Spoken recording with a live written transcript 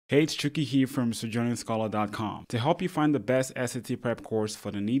Hey, it's Chucky here from SojourningScholar.com. To help you find the best SAT prep course for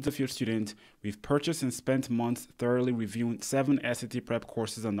the needs of your student, we've purchased and spent months thoroughly reviewing 7 SAT prep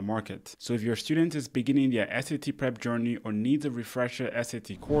courses on the market. So if your student is beginning their SAT prep journey or needs a refresher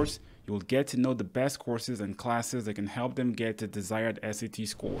SAT course, you will get to know the best courses and classes that can help them get the desired SAT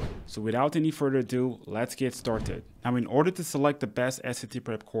score. So without any further ado, let's get started. Now, in order to select the best SAT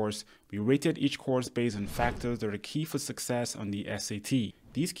prep course, we rated each course based on factors that are key for success on the SAT.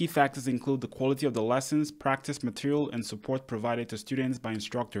 These key factors include the quality of the lessons, practice material, and support provided to students by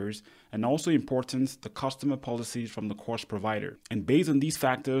instructors, and also important, the customer policies from the course provider. And based on these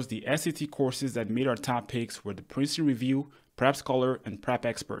factors, the SAT courses that made our top picks were the Princeton Review, Prep Scholar, and Prep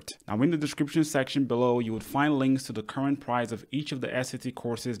Expert. Now, in the description section below, you would find links to the current price of each of the SAT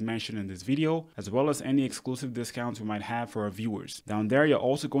courses mentioned in this video, as well as any exclusive discounts we might have for our viewers. Down there, you're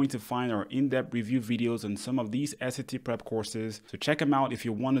also going to find our in-depth review videos on some of these SAT prep courses, so check them out if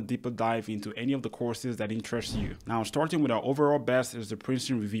you want a deeper dive into any of the courses that interest you. Now, starting with our overall best is the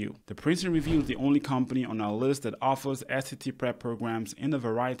Princeton Review. The Princeton Review is the only company on our list that offers SAT prep programs in a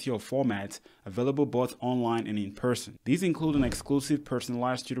variety of formats, available both online and in person. These include an exclusive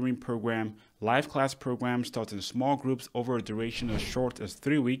personalized tutoring program, live class programs taught in small groups over a duration as short as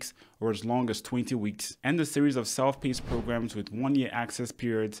 3 weeks or as long as 20 weeks, and a series of self-paced programs with 1-year access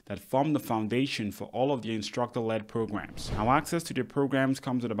periods that form the foundation for all of the instructor-led programs. Now, access to the programs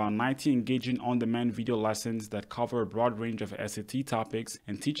comes with about 90 engaging on-demand video lessons that cover a broad range of SAT topics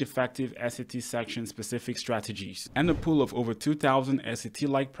and teach effective SAT section-specific strategies, and a pool of over 2,000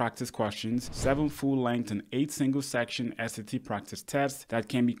 SAT-like practice questions, 7 full-length and 8 single-section SAT practice tests that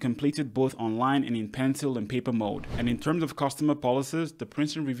can be completed both online and in pencil and paper mode. And in terms of customer policies, the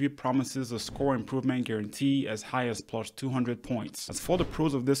Princeton Review promises a score improvement guarantee as high as plus 200 points. As for the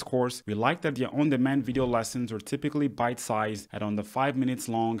pros of this course, we like that their on-demand video lessons are typically bite-sized at under 5 minutes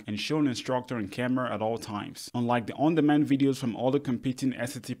long and show an instructor on camera at all times. Unlike the on-demand videos from all the competing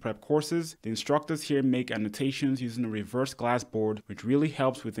SAT prep courses, the instructors here make annotations using a reverse glass board, which really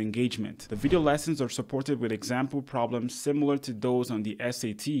helps with engagement. The video lessons are supported with example problems similar to those on the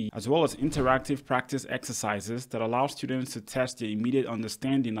SAT, as well as interactive practice exercises that allow students to test their immediate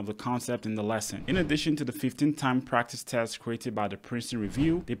understanding of the concept in the lesson. In addition to the 15-time practice tests created by the Princeton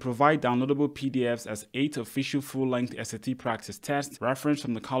Review, they provide downloadable PDFs as 8 official full-length SAT practice tests referenced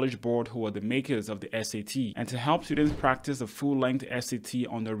from the College Board, who are the makers of the SAT. And to help students practice a full-length SAT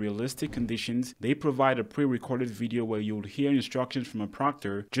under realistic conditions, they provide a pre-recorded video where you will hear instructions from a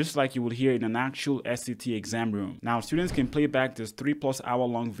proctor, just like you would hear in an actual SAT exam room. Now, students can play back this 3+ hour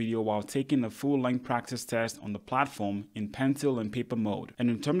long video while taking a full-length practice test on the platform in pencil and paper mode. And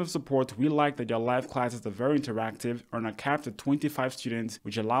in terms of support, we like that your live classes are very interactive and are capped at 25 students,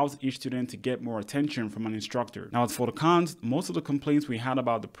 which allows each student to get more attention from an instructor. Now, as for the cons, most of the complaints we had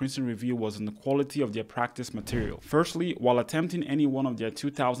about the Princeton Review was on the quality of their practice material. Firstly, while attempting any one of their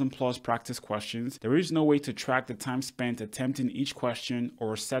 2,000+ practice questions, there is no way to track the time spent attempting each question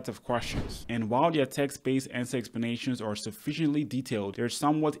or a set of questions. And while their text-based answer explanations are sufficiently detailed, they're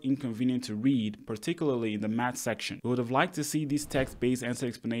somewhat inconvenient to read, particularly in the math section. We would have liked to see these text-based answer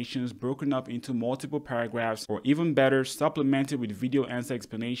explanations broken up into multiple paragraphs, or even better, supplemented with video answer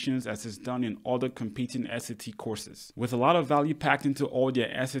explanations as is done in other competing SAT courses. With a lot of value packed into all their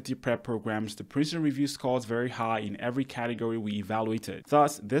SAT prep programs, the Princeton Review scores very high in every category we evaluated.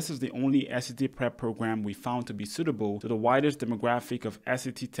 Thus, this is the only SAT prep program we found to be suitable to the widest demographic of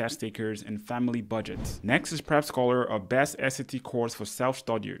SAT test takers and family budgets. Next is Prep Scholar, our best SAT course for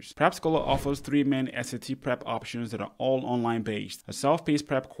self-studiers. Prep Scholar offers 3 main SAT prep options that are all online based. A self-paced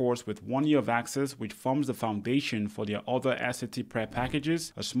prep course with 1 year of access, which forms the foundation for their other SAT prep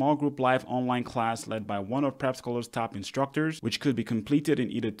packages, a small group live online class led by one of Prep Scholar's top instructors, which could be completed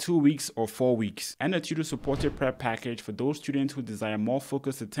in either 2 weeks or 4 weeks, and a tutor-supported prep package for those students who desire more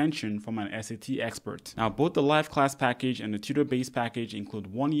focused attention from an SAT expert. Now, both the live class package and the tutor-based package include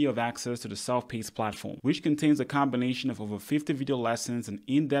 1 year of access to the self-paced platform, which contains a combination of over 50 video lessons and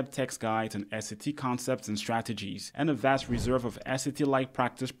in-depth text guides on SAT concepts and strategies, and a vast reserve of SAT-like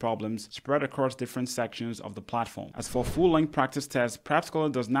practice problems spread across different sections of the platform. As for full-length practice tests, Prep Scholar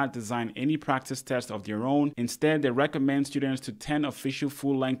does not design any practice tests of their own. Instead, they recommend students to 10 official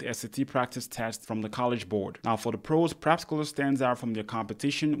full-length SAT practice tests from the College Board. Now, for the pros, Prep Scholar stands out from their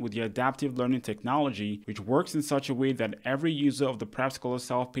competition with the adaptive learning technology, which works in such a way that every user of the Prep Scholar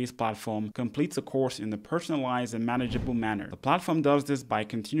self-paced platform completes a course in a personalized and manageable manner. The platform does this by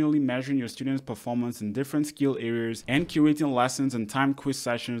continually measuring your students' performance in different skill areas and curating lessons and timed quiz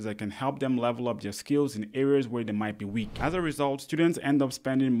sessions that can help them level up their skills in areas where they might be weak. As a result, students end up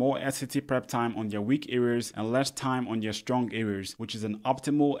spending more SAT prep time on their weak areas and less time on their strong areas, which is an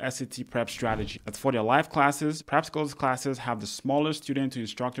optimal SAT prep strategy. As for their live classes, Prep Scholars classes have the smallest student to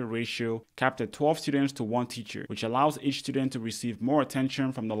instructor ratio, capped at 12 students to 1 teacher, which allows each student to receive more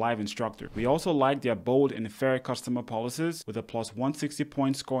attention from the live instructor. We also like their bold and fair customer policies with a plus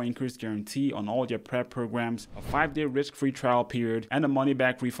 160-point score increase guarantee on all their prep programs, a 5-day risk-free trial period, and a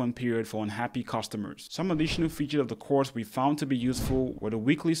money-back refund period for unhappy customers. Some additional features of the course we found to be useful were the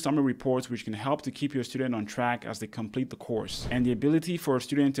weekly summary reports, which can help to keep your student on track as they complete the course, and the ability for a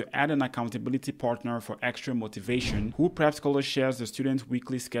student to add an accountability partner for extra motivation, who Prep Scholar shares the student's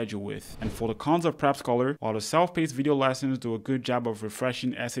weekly schedule with. And for the cons of Prep Scholar, while the self-paced video lessons do a good job of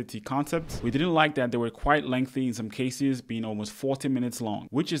refreshing SAT concepts, we didn't like that they were quite lengthy, in some cases being almost 40 minutes long,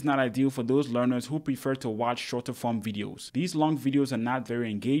 which is not ideal for those learners who prefer to watch shorter form videos. These long videos are not very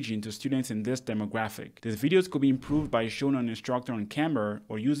engaging to students in this demographic. These videos could be improved by showing an instructor on camera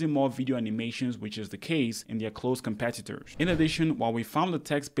or using more video animations, which is the case in their close competitors. In addition, while we found the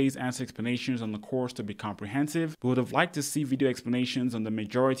text-based answer explanations on the course to be comprehensive, we would have liked to see video explanations on the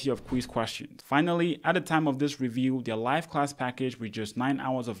majority of quiz questions. Finally, at the time of this review, their live class package with just 9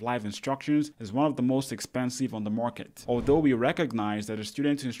 hours of live instructions is one of the most expensive on the market. Although we recognize that the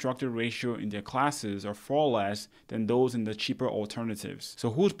student-to-instructor ratio in their classes are far less than those in the cheaper alternatives. So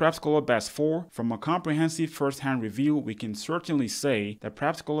who's Prep Scholar best for? From a comprehensive first-hand review, we can certainly say that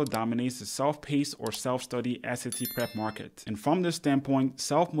Prep Scholar dominates the self-paced or self-study SAT prep market. And from this standpoint,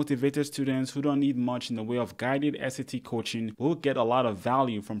 self-motivated students who don't need much in the way of guided SAT coaching will get a lot of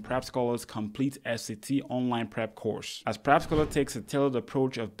value from Prep Scholar's complete SAT online prep course. As Prep Scholar takes a tailored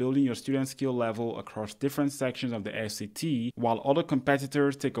approach of building your student skill level across different sections of the SAT, while other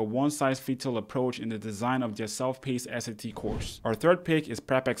competitors take a one-size-fits-all approach in the design of their self-paced SAT course. Our third pick is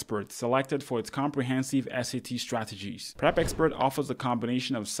Prep Expert, selected for its comprehensive SAT strategies. Prep Expert offers a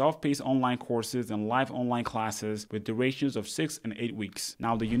combination of self-paced online courses and live online classes with durations of 6 and 8 weeks.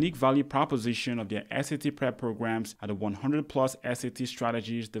 Now, the unique value proposition of their SAT prep programs are the 100+ SAT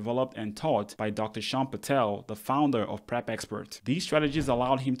strategies developed and taught by Dr. Shyam Patel, the founder of Prep Expert. These strategies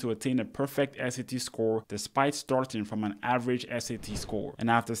allowed him to attain a perfect SAT score despite starting from an average SAT score. And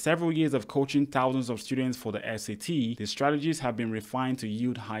after several years of coaching thousands of students for the SAT, these strategies have been refined to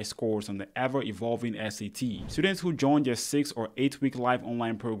yield high scores on the ever-evolving SAT. Students who join their 6 or 8 week live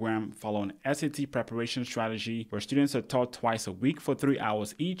online program follow an SAT preparation strategy where students are taught twice a week for 3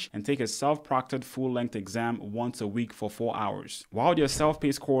 hours each and take a self-proctored full-length exam once a week for 4 hours. While their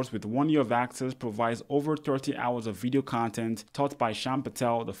self-paced course with 1 year of access provides over 30 hours of video content taught by Shyam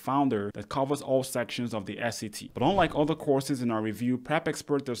Patel, the founder, that covers all sections of the SAT. But unlike other courses in our review, Prep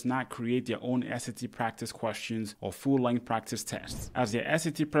Expert does not create their own SAT practice questions or full-length practice tests, as their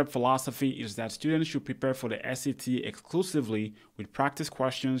SAT prep philosophy is that students should prepare for the SAT exclusively with practice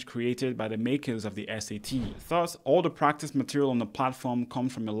questions created by the makers of the SAT. Thus, all the practice material on the platform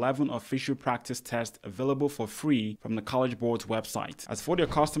comes from 11 official practice tests available for free from the College Board's website. As for their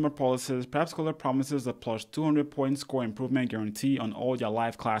customer policies, Prep Scholar promises a plus 200-point score improvement guarantee on all their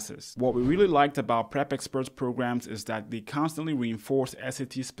live classes. What we really liked about Prep Expert's programs is that they constantly reinforce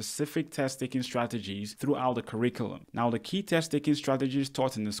SAT-specific test-taking strategies throughout the curriculum. Now, the key test-taking strategies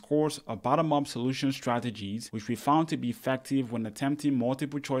taught in this course are bottom-up solution strategies, which we found to be effective when attempting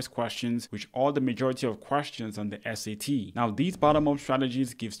multiple choice questions, which are the majority of questions on the SAT. Now, these bottom-up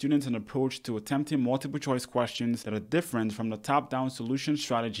strategies give students an approach to attempting multiple choice questions that are different from the top-down solution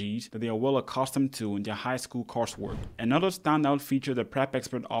strategies that they are well accustomed to in their high school coursework. Another standout feature that Prep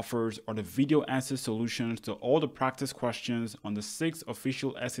Expert offers are the video answer solutions to all the practice questions on the 6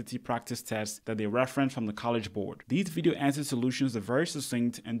 official SAT practice tests that they reference from the College Board. These video answer solutions are very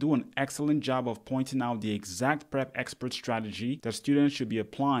succinct and do an excellent job of pointing out the exact Prep Expert strategy that students should be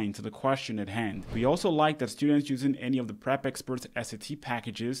applying to the question at hand. We also like that students using any of the Prep Expert's SAT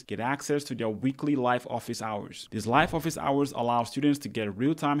packages get access to their weekly live office hours. These live office hours allow students to get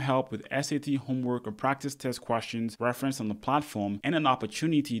real-time help with SAT homework or practice test questions referenced on the platform and an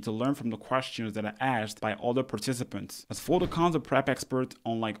opportunity to learn from the questions that are asked by other participants. As for the cons of Prep Expert,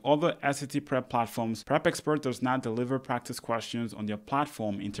 unlike other SAT prep platforms, Prep Expert does not deliver practice questions on their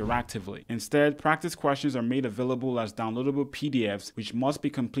platform interactively. Instead, practice questions are made available as downloadable PDFs, which must be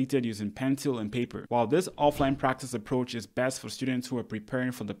completed using pencil and paper. While this offline practice approach is best for students who are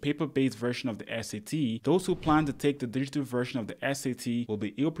preparing for the paper-based version of the SAT, those who plan to take the digital version of the SAT will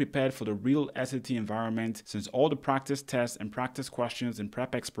be ill-prepared for the real SAT environment, since all the practice tests and practice questions in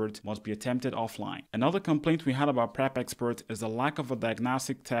Prep Expert must be attempted offline. Another complaint we had about Prep Expert is the lack of a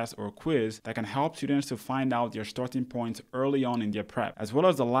diagnostic test or quiz that can help students to find out their starting points early on in their prep, as well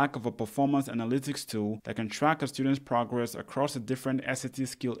as the lack of a performance analytics tool that can track a student's progress across the different SAT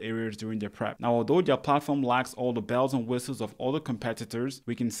skill areas during their prep. Now, although their platform lacks all the bells and whistles of other competitors,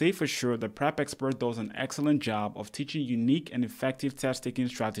 we can say for sure the Prep Expert does an excellent job of teaching unique and effective test-taking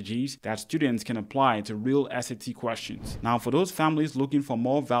strategies that students can apply to real SAT questions. Now, for those families looking for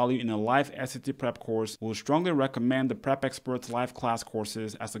more value in a live SAT prep course, we'll strongly recommend the Prep Expert's live class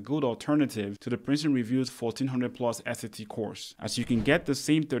courses as a good alternative to the Princeton Review's 1400 plus SAT course, as you can get the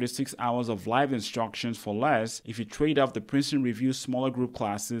same 36 hours of live instructions for less if you trade off the Princeton Review's smaller group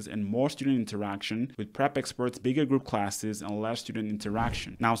classes and more student interaction with Prep Expert's bigger group classes and less student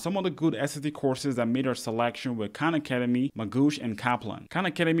interaction. Now, some of the good SAT courses that made our selection were Khan Academy, Magoosh, and Kaplan. Khan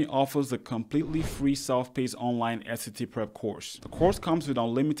Academy offers a completely free self-paced online SAT prep course. The course comes with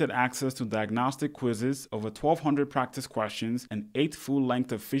unlimited access to diagnostic quizzes, over 1,200 practice questions, and 8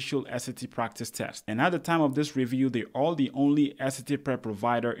 full-length official SAT practice tests. And at the time of this review, they are the only SAT prep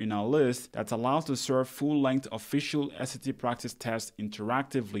provider in our list that's allowed to serve full-length official SAT practice tests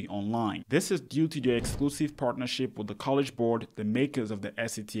interactively online. This is due to their exclusive partnership with the College Board, the makers of the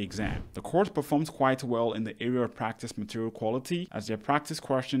SAT exam. The course performs quite well in the area of practice material quality, as their practice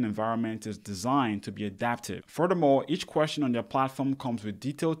question environment is designed to be adaptive. Furthermore, each question on their platform comes with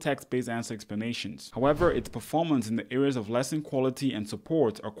detailed text-based answer explanations. However, its performance in the areas of lesson quality and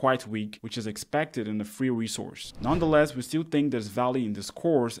support are quite weak, which is expected in a free resource. Nonetheless, we still think there's value in this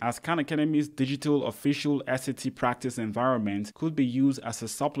course, as Khan Academy's digital official SAT practice environment could be used as a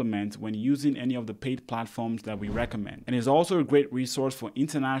supplement when using any of the paid platforms that we recommend, and is also a great resource for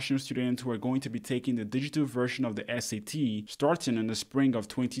international students who are going to be taking the digital version of the SAT starting in the spring of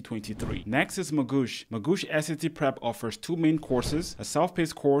 2023. Next is Magoosh. Magoosh SAT Prep offers 2 main courses, a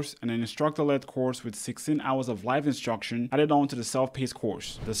self-paced course and an instructor-led course with 16 hours of live instruction added on to the self-paced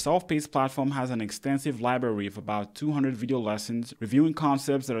course. The self-paced platform has an extensive library of about 200 video lessons reviewing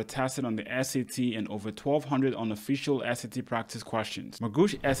concepts that are tested on the SAT and over 1,200 unofficial SAT practice questions.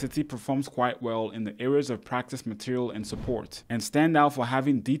 Magoosh SAT performs quite well in the areas of practice material and support, and stand out for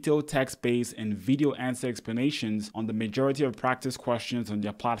having detailed text-based and video answer explanations on the majority of practice questions on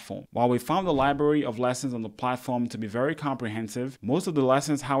their platform. While we found the library of lessons on the platform to be very comprehensive, most of the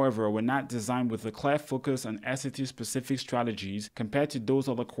lessons, however, were not designed with a clear focus on SAT-specific strategies compared to those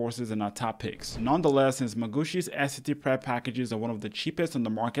other courses in our top picks. Nonetheless, since Magoosh's SAT prep packages are one of the cheapest on the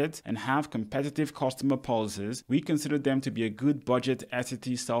market and have competitive customer policies, we consider them to be a good budget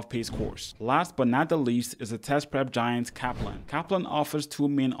SAT self-paced course. Last but not the least is the test prep giant Kaplan. Kaplan offers 2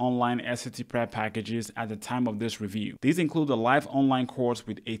 main online SAT prep packages at the time of this review. These include a live online course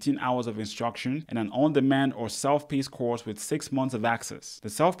with 18 hours of instruction and an on-demand or self-paced course with 6 months of access. The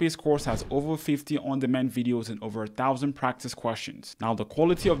self-paced course has over 50 on-demand videos and over 1,000 practice questions. Now, the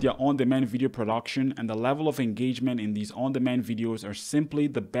quality of their on-demand video production and the level of engagement in these on-demand videos are simply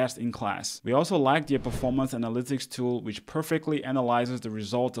the best in class. We also like their performance analytics tool, which perfectly analyzes the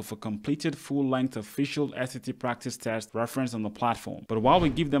results of a completed full-length official SAT practice test referenced on the platform. But while we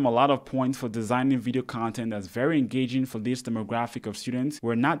give them a lot of points for designing video content that's very engaging for this demographic of students,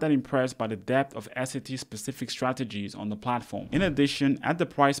 we're not that impressed by the depth of SAT-specific strategies on the platform. In addition, at the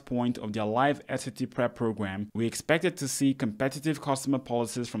price point of their live SAT prep program, we expected to see competitive customer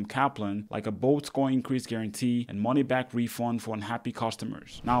policies from Kaplan, like a bold score increase guarantee and money-back refund for unhappy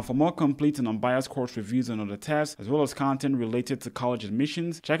customers. Now, for more complete and unbiased course reviews and other tests, as well as content related to college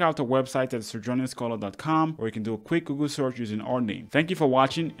admissions, check out our website at sojourningscholar.com, or you can do a quick Google search using our name. Thank you for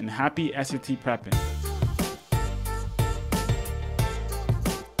watching, and happy SAT prepping.